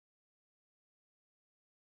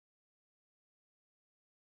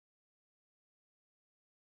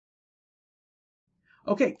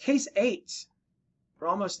Okay, case 8. We're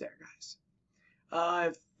almost there, guys.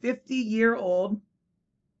 50-year-old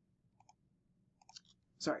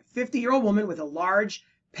woman with a large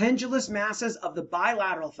pendulous masses of the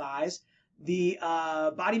bilateral thighs, the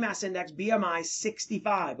body mass index BMI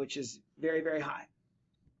 65, which is very, very high.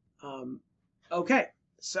 Okay,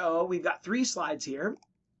 so we've got 3 slides here.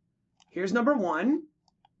 Here's number 1.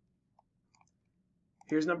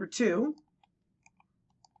 Here's number 2.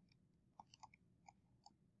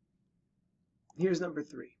 Here's number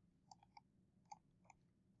 3.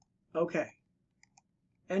 Okay.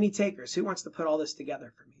 Any takers? Who wants to put all this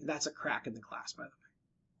together for me? That's a crack in the class, by the way.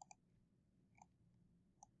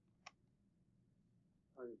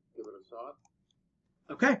 I'll give it a shot.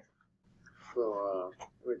 Okay. So,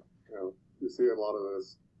 you see a lot of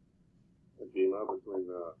this edema between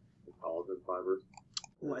the collagen fibers.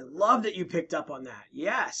 Oh, I love that you picked up on that.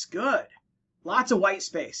 Yes, good. Lots of white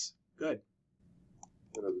space. Good.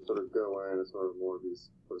 You sort of go in, it's sort of more of these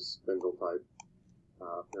sort of spindle type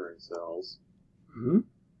appearing cells. Mm-hmm.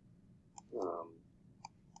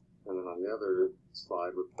 And then on the other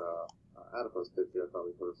slide with the adipose tissue, I thought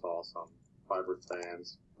we sort of saw some fibrous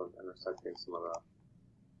bands from intersecting some of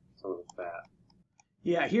the fat.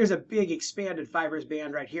 Yeah, here's a big expanded fibrous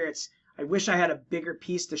band right here. I wish I had a bigger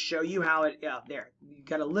piece to show you how it, there. You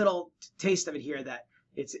got a little taste of it here that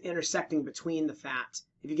it's intersecting between the fat.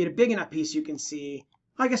 If you get a big enough piece, you can see,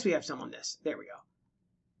 I guess we have some on this. There we go.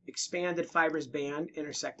 Expanded fibrous band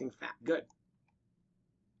intersecting fat. Good.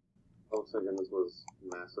 I was thinking this was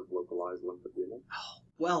massive localized lymphedema. Oh,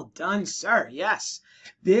 well done, sir. Yes.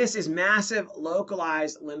 This is massive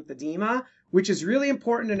localized lymphedema, which is really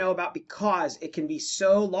important to know about because it can be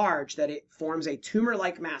so large that it forms a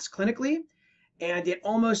tumor-like mass clinically, and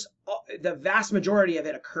the vast majority of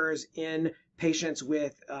it occurs in patients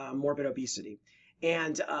with morbid obesity.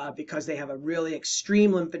 And because they have a really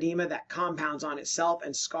extreme lymphedema that compounds on itself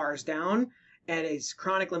and scars down, and it's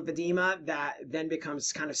chronic lymphedema that then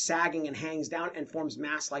becomes kind of sagging and hangs down and forms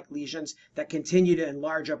mass-like lesions that continue to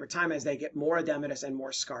enlarge over time as they get more edematous and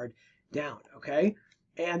more scarred down, okay?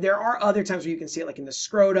 And there are other times where you can see it like in the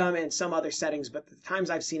scrotum and some other settings, but the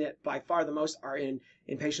times I've seen it by far the most are in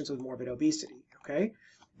patients with morbid obesity, okay?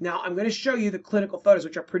 Now I'm going to show you the clinical photos,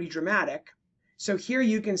 which are pretty dramatic. So here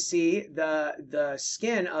you can see the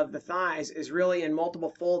skin of the thighs is really in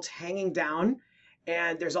multiple folds hanging down.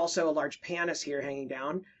 And there's also a large pannus here hanging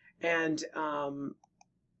down. And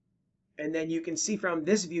then you can see from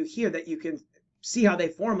this view here that you can see how they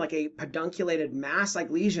form like a pedunculated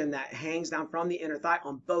mass-like lesion that hangs down from the inner thigh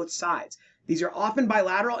on both sides. These are often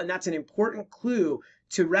bilateral, and that's an important clue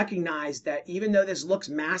to recognize that even though this looks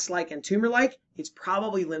mass-like and tumor-like, it's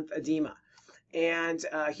probably lymphedema. And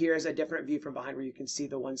here's a different view from behind where you can see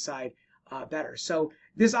the one side better. So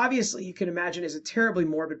this obviously you can imagine is a terribly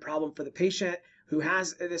morbid problem for the patient who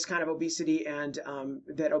has this kind of obesity, and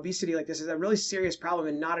that obesity like this is a really serious problem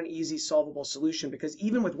and not an easy solvable solution, because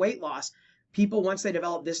even with weight loss, people, once they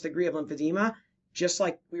develop this degree of lymphedema, just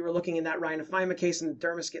like we were looking in that rhinophyma case and the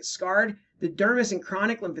dermis gets scarred, the dermis in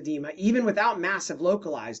chronic lymphedema, even without massive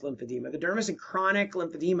localized lymphedema, the dermis in chronic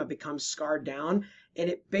lymphedema becomes scarred down, and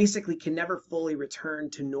it basically can never fully return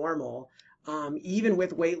to normal, even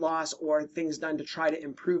with weight loss or things done to try to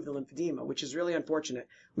improve the lymphedema, which is really unfortunate.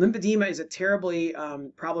 Lymphedema is a terribly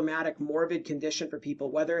problematic, morbid condition for people,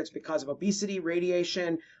 whether it's because of obesity,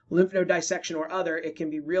 radiation, lymph node dissection, or other. It can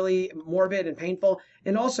be really morbid and painful.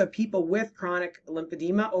 And also people with chronic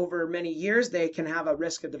lymphedema over many years, they can have a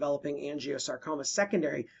risk of developing angiosarcoma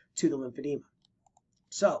secondary to the lymphedema.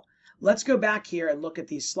 So let's go back here and look at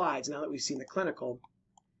these slides now that we've seen the clinical.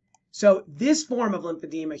 So this form of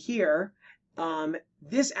lymphedema here,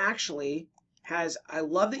 this actually has, I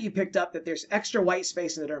love that you picked up that there's extra white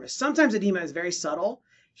space in the dermis. Sometimes edema is very subtle.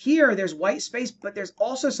 Here there's white space, but there's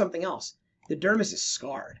also something else. The dermis is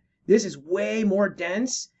scarred. This is way more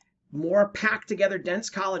dense, more packed together dense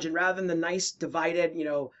collagen rather than the nice divided,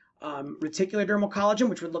 reticular dermal collagen,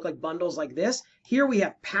 which would look like bundles like this. Here we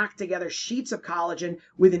have packed together sheets of collagen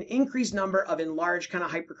with an increased number of enlarged kind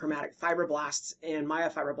of hyperchromatic fibroblasts and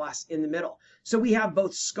myofibroblasts in the middle. So we have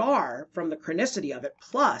both scar from the chronicity of it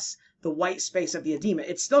plus the white space of the edema.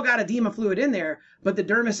 It's still got edema fluid in there, but the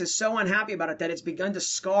dermis is so unhappy about it that it's begun to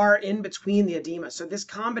scar in between the edema. So this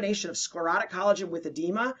combination of sclerotic collagen with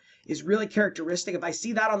edema is really characteristic. If I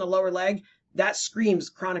see that on the lower leg, that screams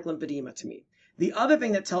chronic lymphedema to me. The other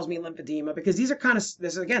thing that tells me lymphedema, because these are this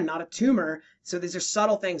is again not a tumor, so these are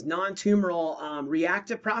subtle things, non-tumoral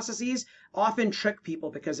reactive processes, often trick people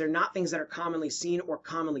because they're not things that are commonly seen or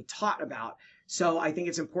commonly taught about. So I think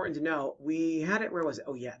it's important to know. We had it, where was it?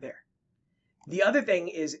 Oh yeah, there. The other thing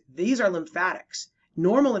is these are lymphatics.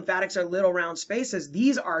 Normal lymphatics are little round spaces.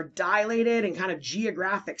 These are dilated and kind of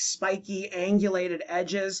geographic, spiky, angulated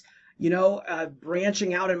edges,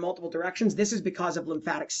 branching out in multiple directions. This is because of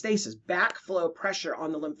lymphatic stasis. Backflow pressure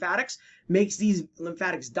on the lymphatics makes these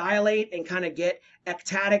lymphatics dilate and kind of get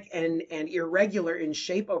ectatic and irregular in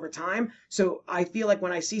shape over time. So I feel like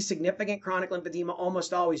when I see significant chronic lymphedema,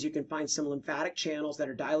 almost always you can find some lymphatic channels that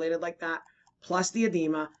are dilated like that, plus the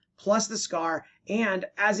edema, plus the scar, and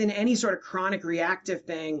as in any sort of chronic reactive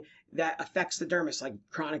thing that affects the dermis, like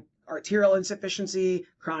chronic arterial insufficiency,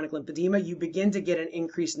 chronic lymphedema, you begin to get an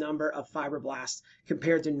increased number of fibroblasts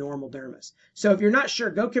compared to normal dermis. So if you're not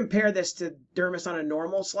sure, go compare this to dermis on a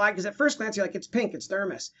normal slide, because at first glance you're like, it's pink, it's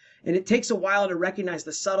dermis. And it takes a while to recognize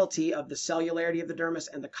the subtlety of the cellularity of the dermis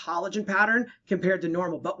and the collagen pattern compared to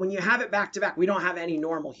normal. But when you have it back to back, we don't have any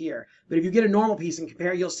normal here. But if you get a normal piece and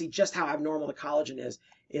compare, you'll see just how abnormal the collagen is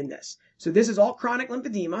in this. So this is all chronic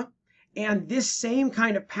lymphedema. And this same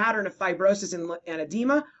kind of pattern of fibrosis and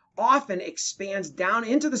edema often expands down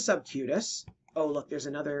into the subcutis. Oh, look, there's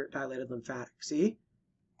another dilated lymphatic. See?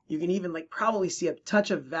 You can even probably see a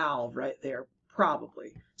touch of valve right there,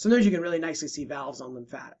 probably. Sometimes you can really nicely see valves on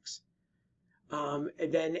lymphatics. And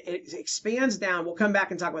then it expands down. We'll come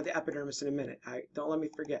back and talk about the epidermis in a minute. Don't let me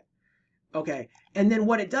forget. Okay, and then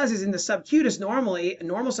what it does is in the subcutis, normally, a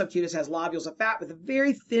normal subcutis has lobules of fat with a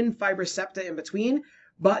very thin fibrous septa in between,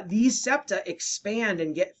 but these septa expand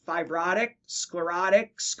and get fibrotic,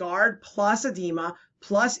 sclerotic, scarred, plus edema,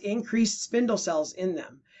 plus increased spindle cells in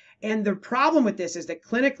them. And the problem with this is that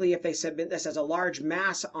clinically, if they submit this as a large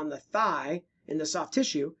mass on the thigh in the soft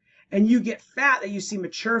tissue, and you get fat that you see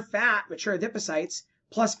mature fat, mature adipocytes,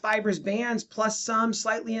 plus fibrous bands, plus some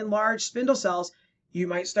slightly enlarged spindle cells, you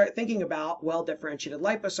might start thinking about well-differentiated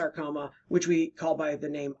liposarcoma, which we call by the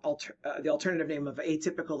name the alternative name of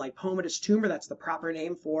atypical lipomatous tumor. That's the proper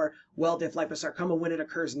name for well-diff liposarcoma when it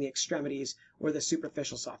occurs in the extremities or the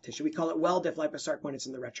superficial soft tissue. We call it well-diff liposarcoma when it's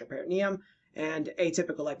in the retroperitoneum, and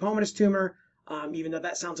atypical lipomatous tumor, even though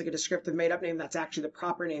that sounds like a descriptive made-up name, that's actually the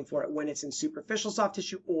proper name for it when it's in superficial soft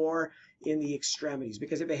tissue or in the extremities,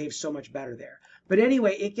 because it behaves so much better there. But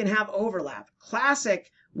anyway, it can have overlap. Classic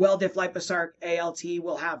well-diff liposarc ALT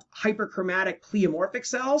will have hyperchromatic pleomorphic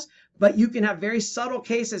cells, but you can have very subtle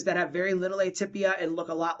cases that have very little atypia and look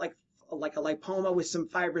a lot like a lipoma with some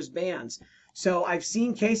fibrous bands. So I've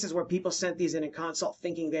seen cases where people sent these in consult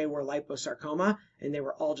thinking they were liposarcoma, and they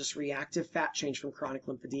were all just reactive fat change from chronic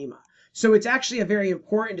lymphedema. So it's actually a very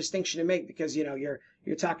important distinction to make, because you're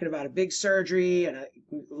talking about a big surgery and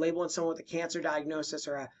labeling someone with a cancer diagnosis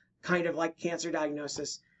or a kind of like cancer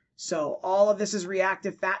diagnosis. So all of this is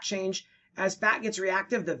reactive fat change. As fat gets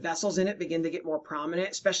reactive, the vessels in it begin to get more prominent,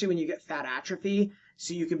 especially when you get fat atrophy.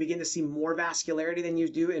 So you can begin to see more vascularity than you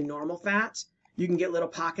do in normal fat. You can get little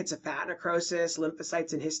pockets of fat necrosis,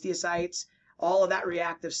 lymphocytes and histiocytes. All of that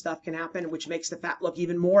reactive stuff can happen, which makes the fat look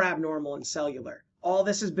even more abnormal and cellular. All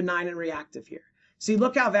this is benign and reactive here. See,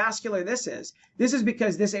 look how vascular this is. This is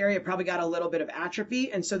because this area probably got a little bit of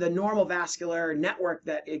atrophy, and so the normal vascular network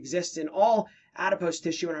that exists in all adipose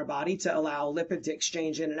tissue in our body to allow lipid to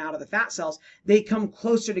exchange in and out of the fat cells, they come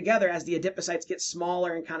closer together as the adipocytes get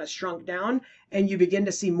smaller and kind of shrunk down, and you begin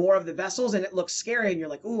to see more of the vessels, and it looks scary, and you're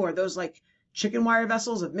like, ooh, are those like chicken wire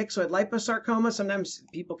vessels of myxoid liposarcoma? Sometimes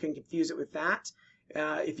people can confuse it with that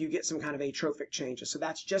if you get some kind of atrophic changes. So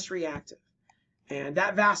that's just reactive. And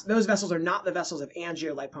those vessels are not the vessels of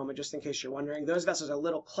angiolipoma, just in case you're wondering. Those vessels are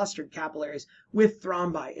little clustered capillaries with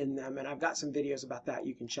thrombi in them, and I've got some videos about that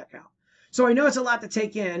you can check out. So I know it's a lot to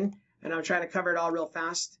take in, and I'm trying to cover it all real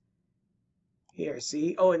fast. Here,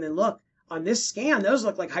 see? Oh, and then look, on this scan, those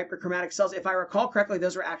look like hyperchromatic cells. If I recall correctly,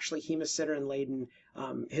 those were actually hemosiderin-laden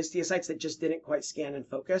histiocytes that just didn't quite scan and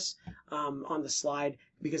focus on the slide,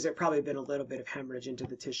 because there probably been a little bit of hemorrhage into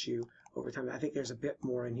the tissue over time. I think there's a bit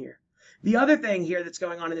more in here. The other thing here that's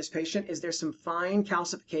going on in this patient is there's some fine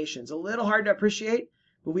calcifications. A little hard to appreciate,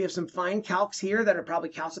 but we have some fine calcs here that are probably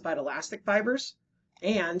calcified elastic fibers.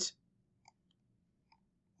 And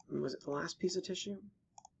was it the last piece of tissue?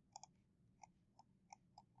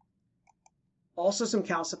 Also some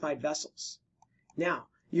calcified vessels. Now,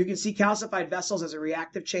 you can see calcified vessels as a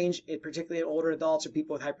reactive change, particularly in older adults or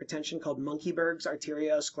people with hypertension, called Monkeyberg's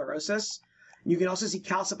arteriosclerosis. You can also see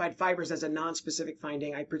calcified fibers as a non-specific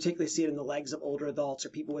finding. I particularly see it in the legs of older adults or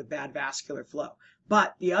people with bad vascular flow.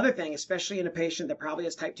 But the other thing, especially in a patient that probably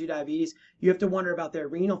has type 2 diabetes, you have to wonder about their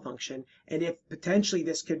renal function, and if potentially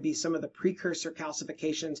this could be some of the precursor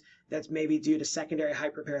calcifications that's maybe due to secondary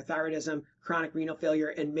hyperparathyroidism, chronic renal failure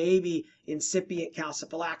and maybe incipient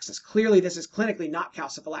calciphylaxis. Clearly, this is clinically not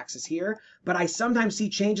calciphylaxis here, but I sometimes see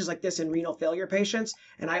changes like this in renal failure patients,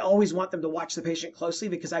 and I always want them to watch the patient closely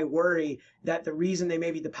because I worry that the reason they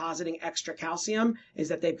may be depositing extra calcium is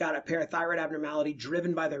that they've got a parathyroid abnormality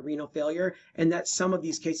driven by their renal failure, and that some of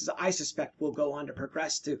these cases I suspect will go on to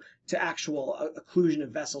progress to actual occlusion of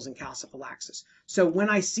vessels and calciphylaxis. So when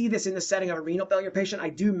I see this in the setting of a renal failure patient, I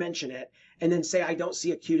do mention it and then say I don't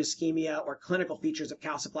see acute ischemia or clinical features of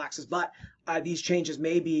calciphylaxis, but these changes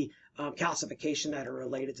may be calcification that are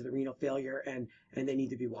related to the renal failure, and they need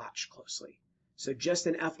to be watched closely. So just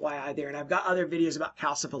an FYI there. And I've got other videos about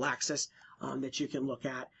calciphylaxis that you can look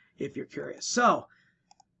at if you're curious. So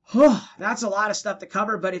that's a lot of stuff to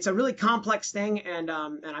cover, but it's a really complex thing, and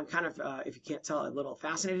I'm kind of, if you can't tell, a little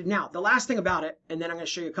fascinated. Now, the last thing about it, and then I'm going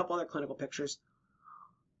to show you a couple other clinical pictures.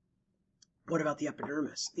 What about the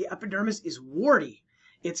epidermis? The epidermis is warty.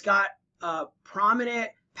 It's got prominent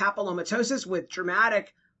papillomatosis with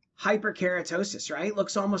dramatic hyperkeratosis, right?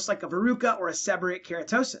 Looks almost like a verruca or a seborrheic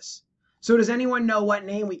keratosis. So does anyone know what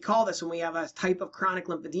name we call this when we have a type of chronic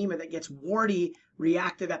lymphedema that gets warty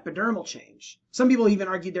reactive epidermal change? Some people even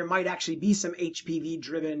argue there might actually be some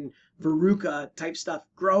HPV-driven verruca type stuff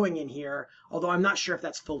growing in here, although I'm not sure if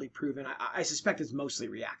that's fully proven. I suspect it's mostly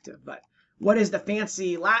reactive, but what is the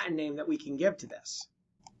fancy Latin name that we can give to this?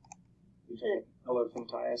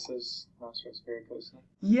 Elephantiasis, nostras, verrucosa.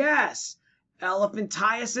 Yes,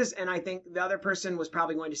 elephantiasis, and I think the other person was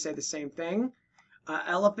probably going to say the same thing.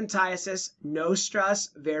 Elephantiasis, nostras,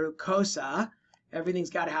 verrucosa. Everything's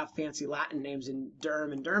got to have fancy Latin names in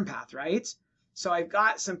derm and derm path, right? So I've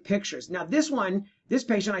got some pictures. Now this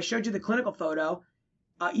patient, I showed you the clinical photo.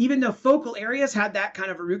 Even though focal areas had that kind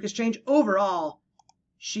of verrucous change, overall,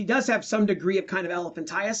 she does have some degree of kind of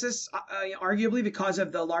elephantiasis, arguably because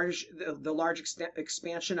of the large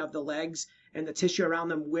expansion of the legs and the tissue around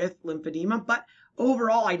them with lymphedema. But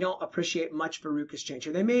overall, I don't appreciate much verrucous change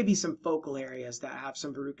here. There may be some focal areas that have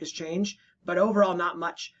some verrucous change, but overall not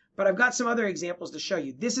much. But I've got some other examples to show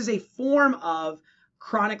you. This is a form of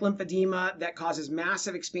chronic lymphedema that causes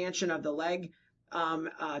massive expansion of the leg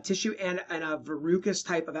tissue and a verrucous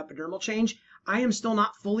type of epidermal change. I am still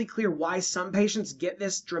not fully clear why some patients get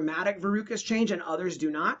this dramatic verrucous change and others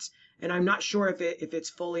do not, and I'm not sure if it's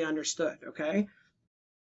fully understood, okay?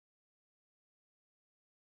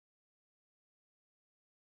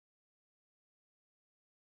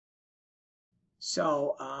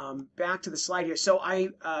 So back to the slide here. So I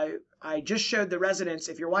just showed the residents.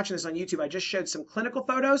 If you're watching this on YouTube, I just showed some clinical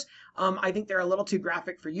photos. I think they're a little too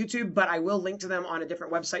graphic for YouTube, but I will link to them on a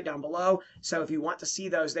different website down below. So if you want to see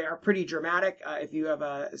those, they are pretty dramatic. If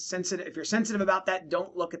you're sensitive about that,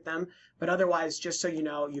 don't look at them. But otherwise, just so you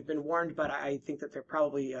know, you've been warned. But I think that they're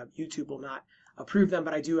probably YouTube will not approve them.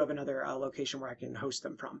 But I do have another location where I can host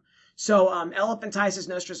them from. So elephantiasis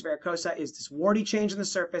nostras verrucosa is this warty change in the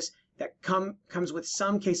surface that comes with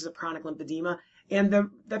some cases of chronic lymphedema. And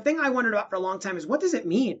the thing I wondered about for a long time is, what does it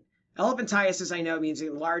mean? Elephantiasis, I know, means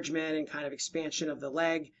enlargement and kind of expansion of the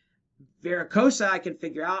leg. Verrucosa, I can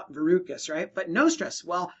figure out, verrucous, right? But nostras,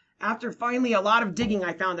 well, after finally a lot of digging,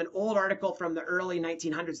 I found an old article from the early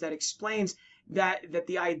 1900s that explains that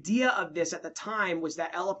the idea of this at the time was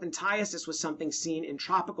that elephantiasis was something seen in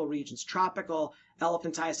tropical regions. Tropical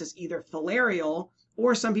elephantiasis, either filarial,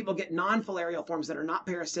 or some people get non-filarial forms that are not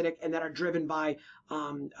parasitic and that are driven by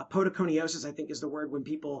podoconiosis, I think is the word, when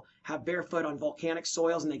people have barefoot on volcanic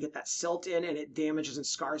soils and they get that silt in and it damages and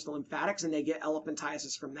scars the lymphatics and they get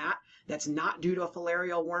elephantiasis from that. That's not due to a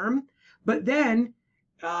filarial worm. But then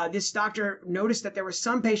this doctor noticed that there were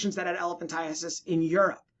some patients that had elephantiasis in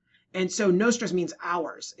Europe. And so nostras means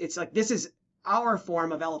ours. It's like this is our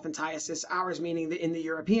form of elephantiasis, ours meaning in the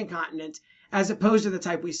European continent, as opposed to the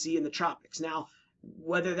type we see in the tropics. Now,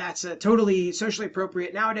 whether that's totally socially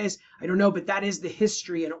appropriate nowadays, I don't know, but that is the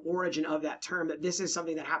history and origin of that term, that this is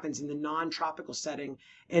something that happens in the non-tropical setting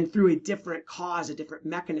and through a different cause, a different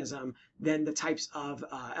mechanism than the types of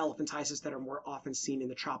elephantiasis that are more often seen in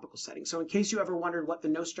the tropical setting. So in case you ever wondered what the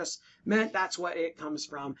nostras meant, that's what it comes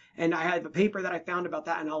from. And I have a paper that I found about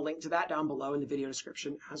that, and I'll link to that down below in the video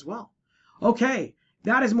description as well. Okay.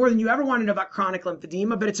 That is more than you ever wanted to know about chronic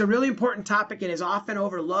lymphedema, but it's a really important topic and is often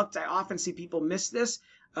overlooked. I often see people miss this,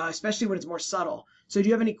 especially when it's more subtle. So do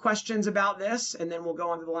you have any questions about this? And then we'll go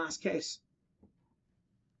on to the last case.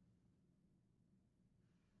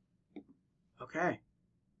 Okay. I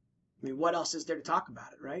mean, what else is there to talk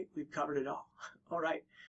about it, right? We've covered it all. All right.